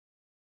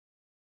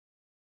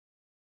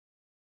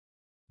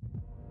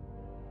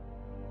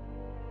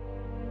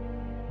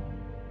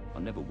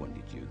never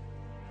wanted you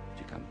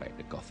to come back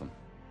to Gotham.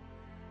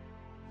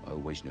 I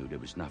always knew there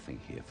was nothing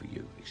here for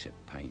you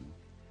except pain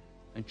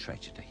and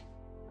tragedy.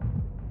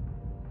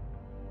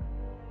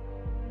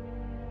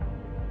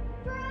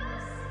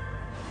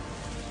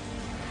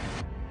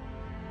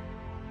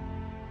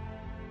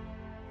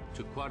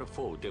 Took quite a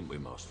fall, didn't we,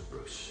 Master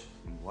Bruce?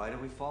 And why do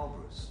we fall,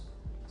 Bruce?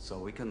 So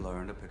we can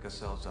learn to pick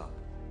ourselves up.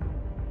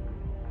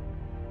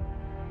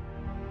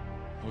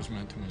 I was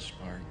meant to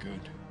inspire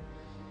good,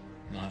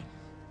 not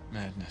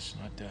madness,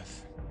 not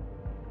death.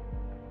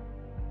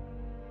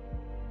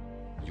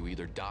 You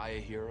either die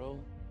a hero,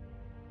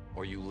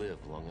 or you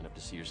live long enough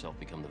to see yourself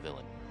become the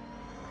villain.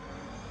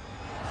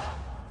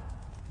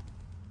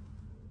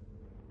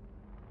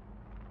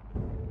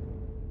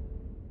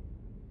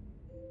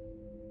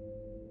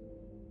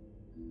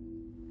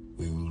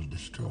 We will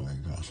destroy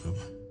Gotham.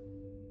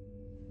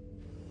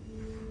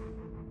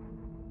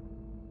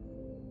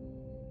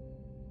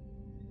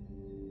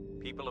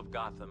 People of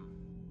Gotham,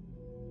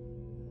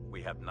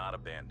 we have not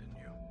abandoned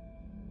you.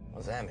 What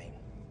does that mean?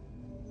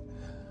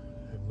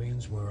 It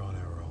means we're on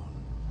our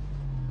own.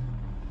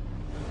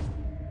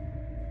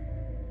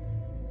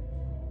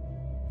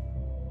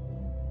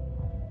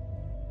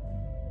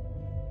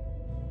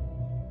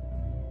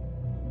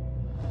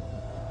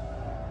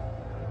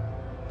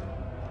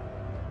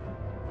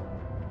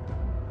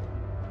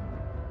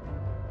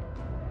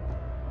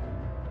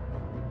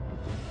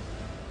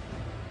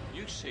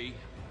 You see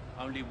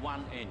only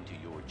one end to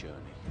your journey.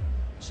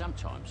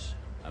 Sometimes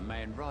a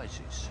man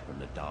rises from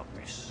the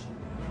darkness.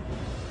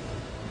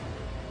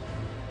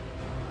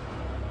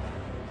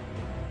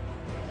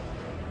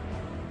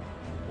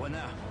 What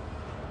now?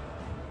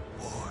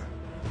 War.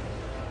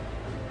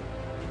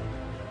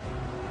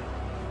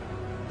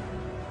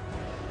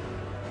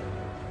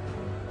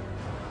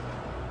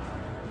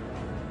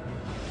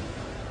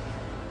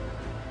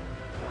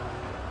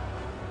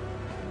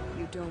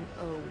 You don't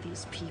owe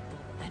these people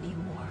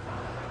anymore.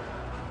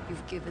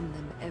 You've given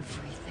them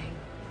everything.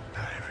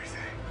 Not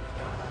everything.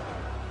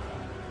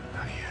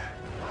 Not yet.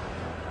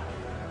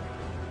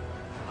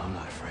 I'm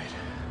not afraid.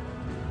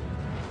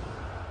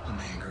 I'm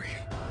angry.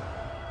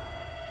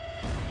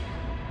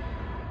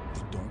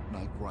 The Dark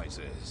Knight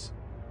Rises.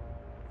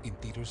 In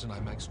theaters and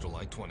IMAX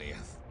July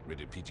 20th.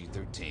 Rated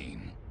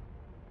PG-13.